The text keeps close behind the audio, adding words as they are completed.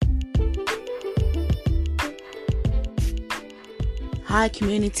Hi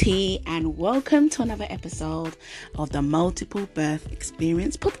community, and welcome to another episode of the Multiple Birth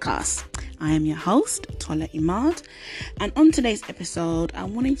Experience podcast. I am your host, Tola Imad, and on today's episode I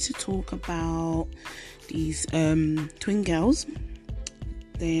wanted to talk about these twin girls.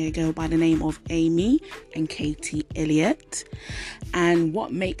 They go by the name of Amy and Katie Elliott, and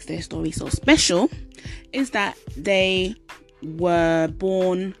what makes their story so special is that they were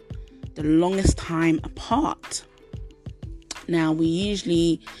born the longest time apart. Now, we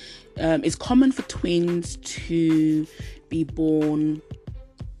usually, it's common for twins to be born,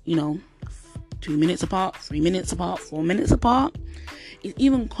 2 minutes apart, 3 minutes apart, 4 minutes apart. It's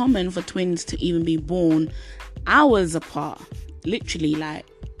even common for twins to even be born hours apart. Literally,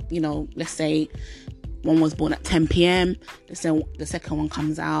 let's say one was born at 10 p.m. The second one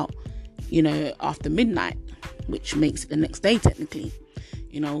comes out, after midnight, which makes it the next day technically.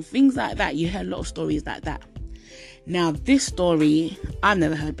 Things like that. You hear a lot of stories like that. Now, this story, I've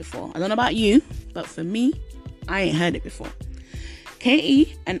never heard before. I don't know about you, but for me, I ain't heard it before.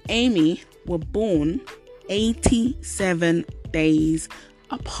 Katie and Amy were born 87 days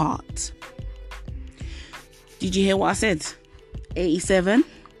apart. Did you hear what I said? 87?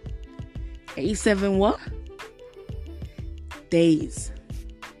 87 what? Days.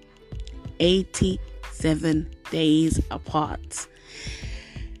 87 days apart.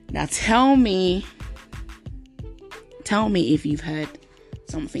 Now, tell me if you've heard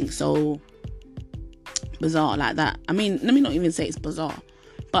something so bizarre like that. I mean, let me not even say it's bizarre,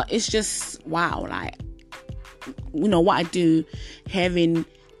 but it's just wow. What I do, hearing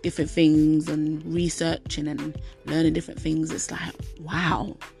different things and researching and learning different things, it's like,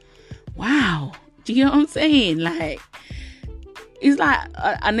 wow. Do you get what I'm saying? It's like,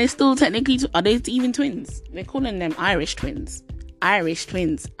 and they're still technically, are they even twins? They're calling them Irish twins. Irish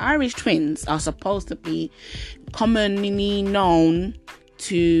twins are supposed to be commonly known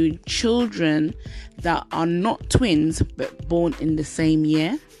to children that are not twins but born in the same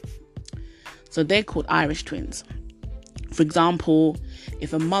year. So they're called Irish twins. For example,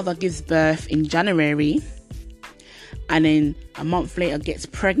 if a mother gives birth in January and then a month later gets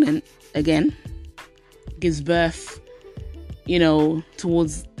pregnant again, gives birth,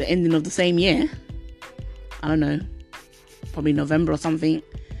 towards the ending of the same year, I don't know, probably November or something,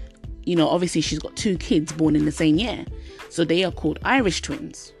 obviously she's got two kids born in the same year. So they are called Irish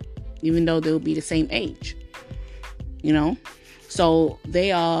twins, even though they'll be the same age, So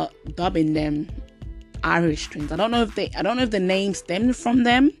they are dubbing them Irish twins. I don't know if the name stemmed from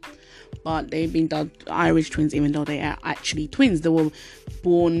them, but they've been dubbed Irish twins, even though they are actually twins. They were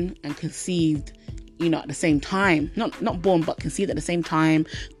born and conceived, at the same time. Not born, but conceived at the same time,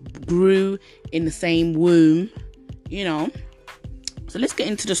 grew in the same womb, So let's get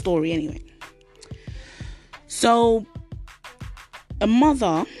into the story anyway. So a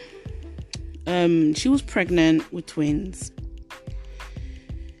mother, she was pregnant with twins.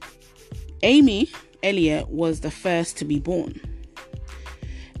 Amy Elliott was the first to be born,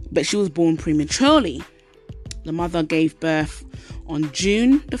 but she was born prematurely. The mother gave birth on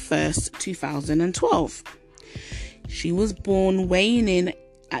June the 1st, 2012. She was born weighing in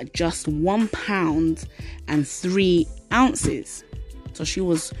at just 1 pound and 3 ounces. So she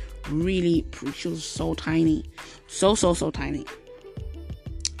was so tiny. So tiny.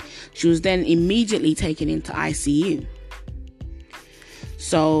 She was then immediately taken into ICU.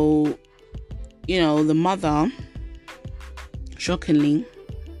 So, the mother, shockingly,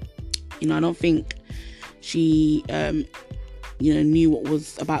 I don't think she, knew what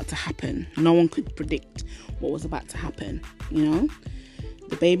was about to happen. No one could predict what was about to happen,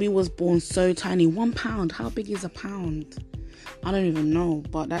 The baby was born so tiny. 1 pound. How big is a pound? I don't even know,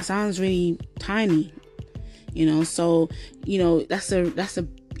 but that sounds really tiny, So, that's a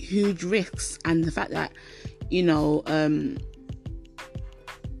huge risk, and the fact that,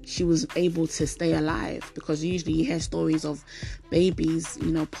 she was able to stay alive, because usually you hear stories of babies,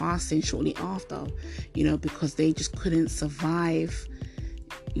 passing shortly after, because they just couldn't survive.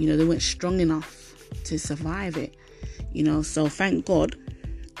 They weren't strong enough to survive it, So thank God,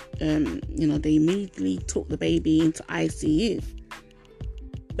 they immediately took the baby into ICU.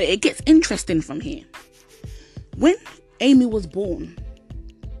 But it gets interesting from here. When Amy was born,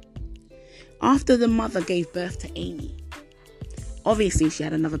 after the mother gave birth to Amy, obviously she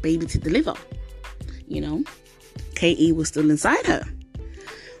had another baby to deliver. Katie was still inside her.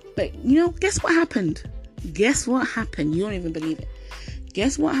 But, guess what happened? You don't even believe it.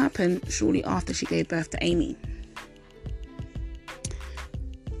 Guess what happened shortly after she gave birth to Amy?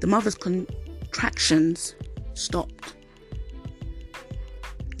 The mother's contractions stopped.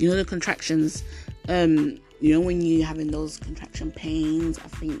 The contractions you know, when you're having those contraction pains, I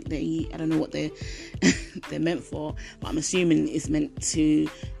think I don't know what they're meant for, but I'm assuming it's meant to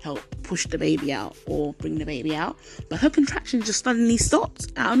help push the baby out or bring the baby out. But her contractions just suddenly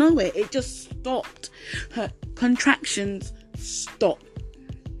stopped out of nowhere. It just stopped. Her contractions stopped.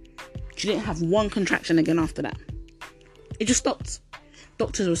 She didn't have one contraction again after that. It just stopped.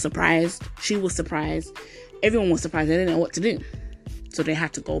 Doctors were surprised. She was surprised. Everyone was surprised. They didn't know what to do. So they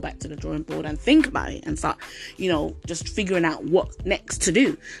had to go back to the drawing board and think about it and start, you know, just figuring out what next to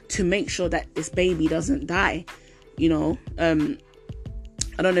do to make sure that this baby doesn't die. You know, I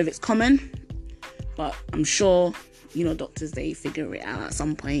don't know if it's common, but I'm sure, you know, doctors, they figure it out at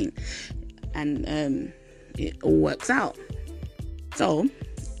some point, and it all works out. So,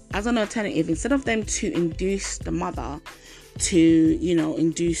 as an alternative, instead of them to induce the mother to, you know,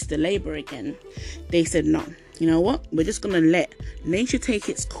 induce the labor again, they said, no, you know what, we're just going to let nature take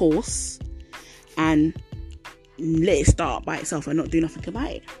its course and let it start by itself and not do nothing about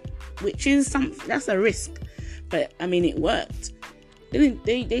it, which is that's a risk, but I mean, it worked.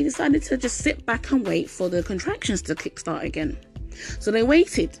 They decided to just sit back and wait for the contractions to kickstart again. So they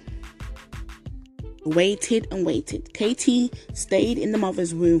waited and waited. Katie stayed in the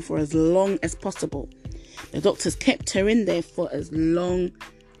mother's womb for as long as possible. The doctors kept her in there for as long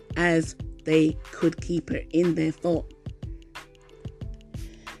as they could keep her in there for.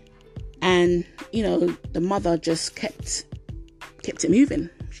 And, you know, the mother just kept it moving.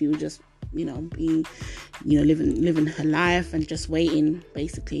 She was just, you know, being, you know, living her life and just waiting,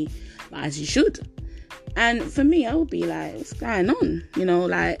 basically, as you should. And for me, I would be like, what's going on? You know,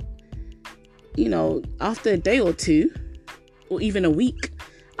 like, you know, after a day or two, or even a week,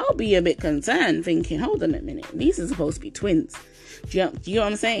 I'll be a bit concerned, thinking, hold on a minute, these are supposed to be twins. Do you know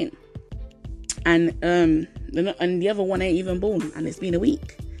what I'm saying? And the other one ain't even born, and it's been a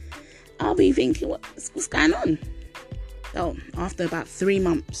week. I'll be thinking, what's going on? So after about 3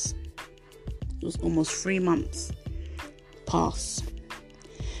 months, it was almost 3 months pass,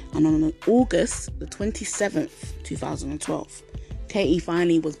 and on August the 27th, 2012, Katie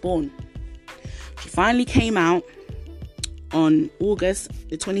finally was born. She finally came out on August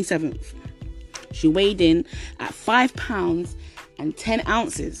the 27th. She weighed in at 5 pounds and 10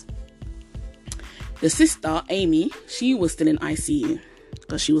 ounces. The sister, Amy, she was still in ICU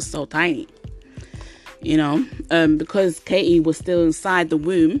because she was so tiny. You know, because Katie was still inside the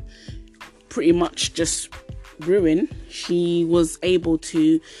womb, pretty much just brewing, she was able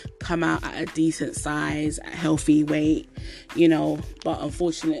to come out at a decent size, a healthy weight, you know. But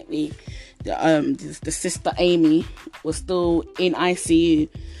unfortunately, the sister Amy was still in ICU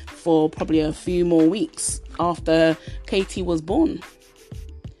for probably a few more weeks after Katie was born.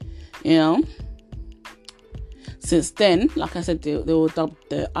 You know, since then, like I said, they were dubbed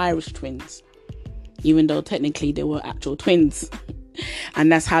the Irish twins, even though technically they were actual twins. And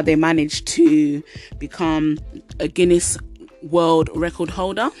that's how they managed to become a Guinness World Record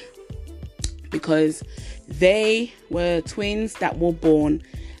holder, because they were twins that were born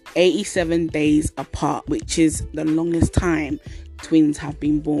 87 days apart, which is the longest time twins have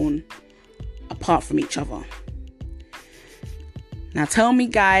been born apart from each other. Now tell me,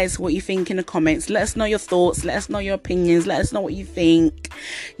 guys, what you think in the comments. Let us know your thoughts. Let us know your opinions. Let us know what you think.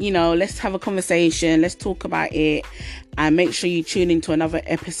 You know, let's have a conversation. Let's talk about it. And make sure you tune into another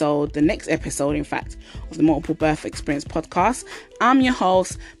episode, the next episode, in fact, of the Multiple Birth Experience podcast. I'm your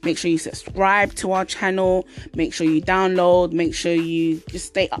host. Make sure you subscribe to our channel. Make sure you download. Make sure you just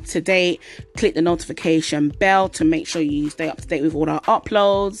stay up to date. Click the notification bell to make sure you stay up to date with all our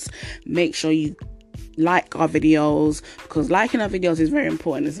uploads. Make sure you like our videos, because liking our videos is very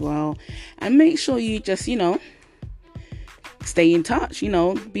important as well. And make sure you just, you know, stay in touch, you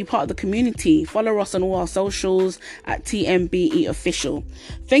know, be part of the community. Follow us on all our socials at TMBE Official.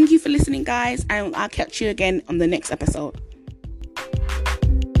 Thank you for listening, guys, and I'll catch you again on the next episode.